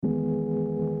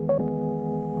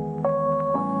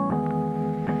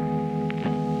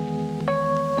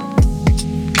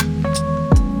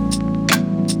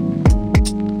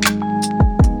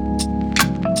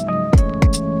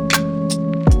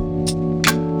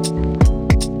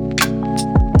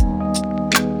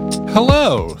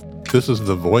Hello, this is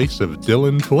the voice of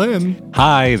Dylan Flynn.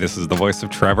 Hi, this is the voice of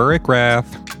Trevor Ickrath.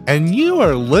 And you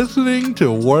are listening to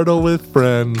Wordle with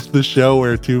Friends, the show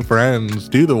where two friends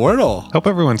do the Wordle. Hope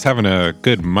everyone's having a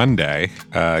good Monday.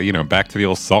 Back to the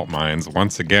old salt mines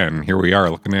once again. Here we are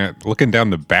looking down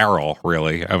the barrel,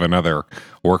 really, of another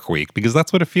work week, because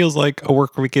that's what it feels like a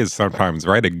work week is sometimes,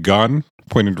 right? A gun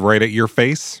pointed right at your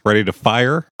face, ready to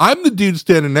fire. I'm the dude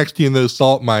standing next to you in those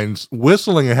salt mines,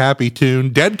 whistling a happy tune,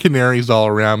 dead canaries all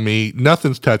around me,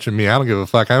 nothing's touching me, I don't give a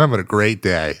fuck, I'm having a great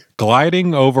day.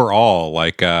 Gliding over all,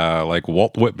 like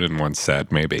Walt Whitman once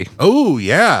said, maybe. Oh,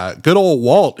 yeah, good old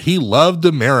Walt, he loved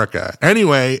America.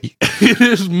 Anyway, it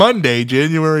is Monday,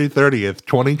 January 30th,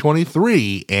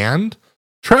 2023, and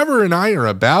Trevor and I are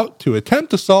about to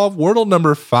attempt to solve Wordle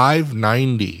number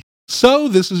 590. So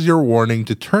this is your warning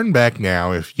to turn back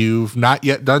now if you've not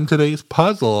yet done today's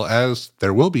puzzle, as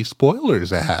there will be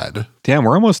spoilers ahead. Damn,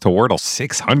 we're almost to Wordle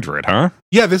 600, huh?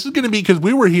 Yeah, this is going to be, because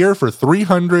we were here for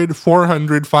 300,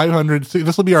 400, 500.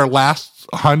 This will be our last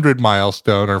 100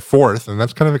 milestone, or fourth, and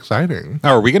that's kind of exciting.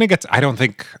 Oh, are we going to get to, I don't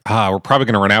think, we're probably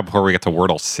going to run out before we get to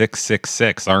Wordle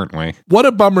 666, aren't we? What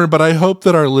a bummer, but I hope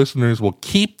that our listeners will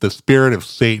keep the spirit of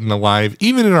Satan alive,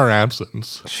 even in our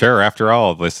absence. Sure, after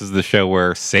all, this is the show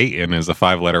where Satan is a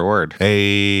 5-letter word.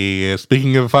 Hey,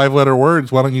 speaking of 5-letter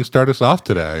words, why don't you start us off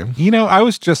today? You know, I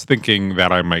was just thinking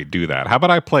that I might do that. How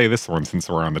about I play this one since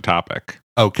we're on the topic?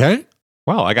 Okay.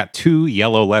 Well, I got 2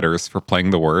 yellow letters for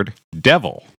playing the word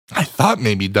devil. I thought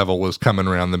maybe Devil was coming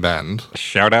around the bend.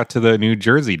 Shout out to the New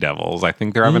Jersey Devils. I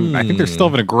think they're still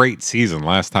having a great season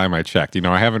last time I checked. You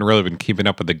know, I haven't really been keeping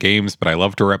up with the games, but I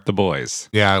love to rep the boys.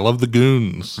 Yeah, I love the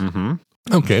Goons. Mm-hmm.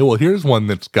 Okay, well, here's one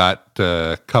that's got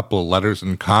a couple of letters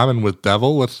in common with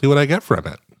Devil. Let's see what I get from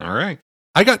it. All right.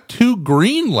 I got 2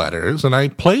 green letters, and I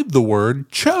played the word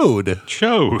chode.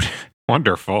 Chode.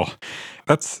 Wonderful.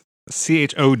 That's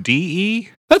C-H-O-D-E?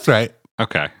 That's right.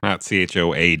 Okay, not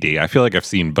C-H-O-A-D. I feel like I've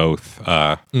seen both,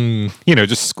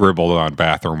 just scribbled on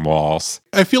bathroom walls.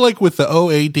 I feel like with the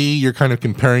O-A-D, you're kind of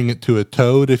comparing it to a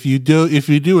toad. If you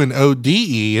do an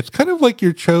O-D-E, it's kind of like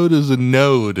your chode is a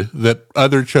node that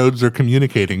other chodes are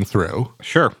communicating through.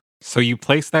 Sure. So you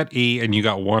placed that E and you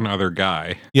got one other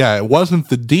guy. Yeah, it wasn't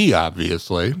the D,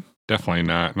 obviously. Definitely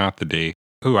not the D.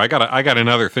 Ooh, I got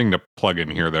another thing to plug in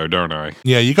here, though, don't I?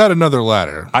 Yeah, you got another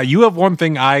letter. You have one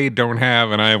thing I don't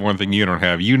have, and I have one thing you don't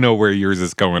have. You know where yours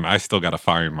is going. I still got to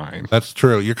find mine. That's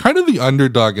true. You're kind of the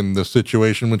underdog in this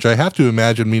situation, which I have to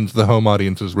imagine means the home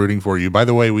audience is rooting for you. By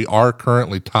the way, we are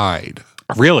currently tied.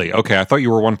 Really? Okay, I thought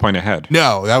you were 1 point ahead.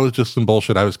 No, that was just some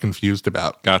bullshit I was confused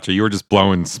about. Gotcha. You were just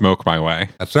blowing smoke my way.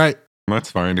 That's right.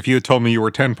 That's fine. If you had told me you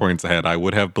were 10 points ahead, I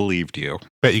would have believed you.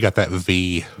 Bet you got that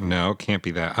V. No, it can't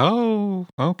be that. Oh,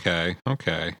 okay.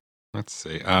 Let's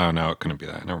see. Oh, no, it couldn't be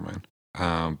that. Never mind.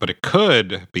 But it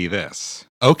could be this.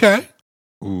 Okay.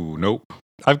 Ooh, nope.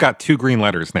 I've got 2 green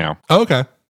letters now. Okay.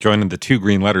 Joining the 2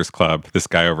 green letters club, this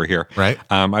guy over here. Right.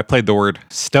 I played the word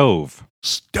stove.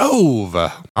 Stove.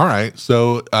 All right.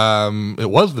 So it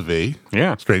was the V.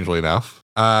 Yeah. Strangely enough.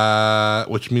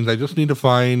 Which means I just need to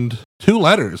find 2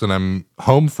 letters and I'm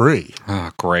home free. Oh,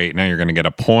 great. Now you're going to get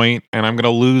a point and I'm going to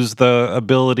lose the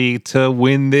ability to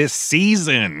win this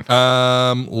season.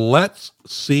 Let's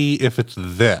see if it's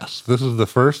this. This is the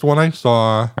first one I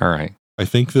saw. All right. I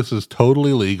think this is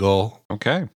totally legal.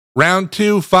 Okay. Round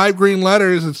 2, 5 green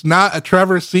letters. It's not a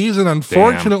Trevor season,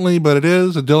 unfortunately, but it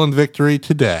is a Dylan victory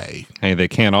today. Hey, they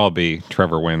can't all be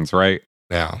Trevor wins, right?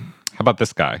 Yeah. How about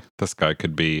this guy? This guy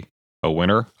could be a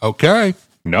winner. Okay.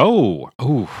 No.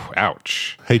 Ooh,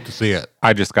 ouch. Hate to see it.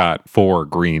 I just got 4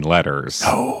 green letters.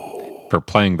 Oh. For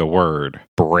playing the word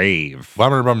brave.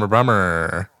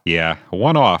 Bummer. Yeah,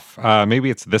 1 off. Maybe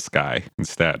it's this guy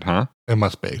instead, huh? It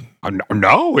must be.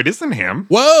 No, it isn't him.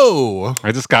 Whoa!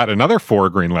 I just got another 4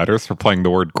 green letters for playing the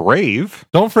word grave.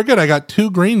 Don't forget, I got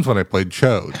 2 greens when I played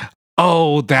chode.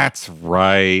 Oh, that's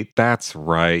right.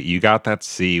 You got that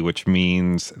C, which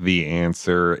means the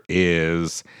answer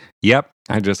is, yep,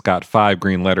 I just got 5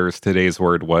 green letters. Today's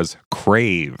word was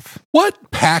crave. What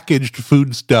packaged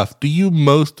food stuff do you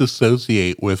most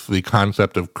associate with the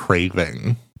concept of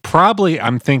craving? Probably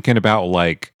I'm thinking about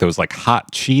like those like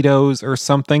hot Cheetos or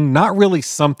something. Not really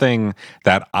something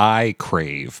that I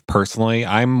crave personally.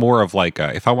 I'm more of like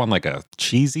if I want like a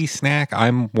cheesy snack,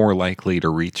 I'm more likely to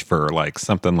reach for like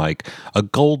something like a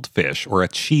Goldfish or a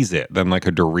Cheez-It than like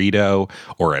a Dorito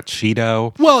or a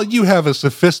Cheeto. Well, you have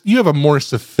a more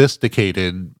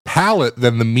sophisticated palate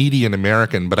than the median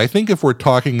American, but I think if we're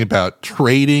talking about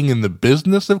trading in the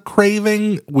business of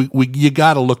craving, you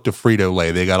got to look to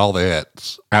Frito-Lay. They got all the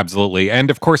hits. Absolutely.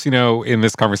 And of course, in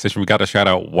this conversation, we got to shout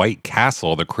out White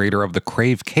Castle, the creator of the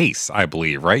Crave Case, I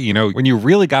believe, right? When you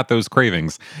really got those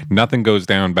cravings, nothing goes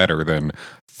down better than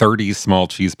 30 small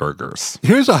cheeseburgers.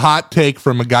 Here's a hot take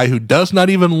from a guy who does not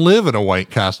even live in a White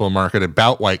Castle market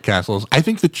about White Castles. I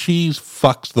think the cheese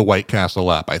fucks the White Castle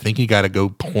up. I think you got to go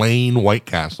plain White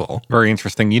Castle. Very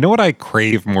interesting. You know what I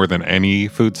crave more than any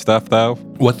food stuff, though?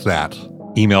 What's that?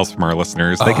 Emails from our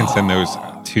listeners. They can send those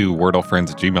to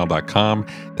wordlefriends@gmail.com.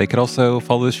 They could also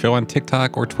follow the show on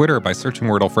TikTok or Twitter by searching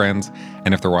Wordle Friends.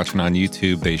 And if they're watching on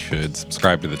YouTube, they should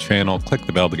subscribe to the channel, click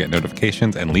the bell to get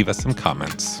notifications, and leave us some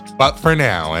comments. But for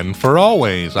now, and for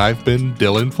always, I've been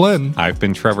Dylan Flynn. I've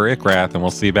been Trevor Ickrath, and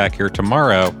we'll see you back here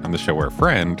tomorrow on the show where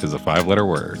friend is a 5-letter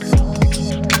word.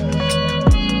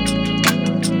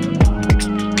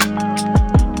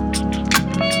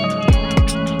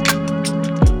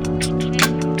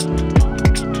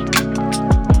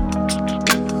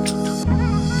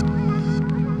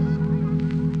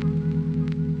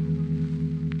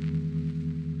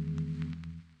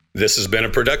 This has been a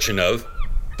production of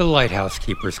The Lighthouse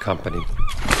Keepers Company.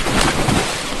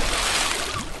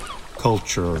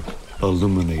 Culture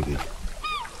illuminated.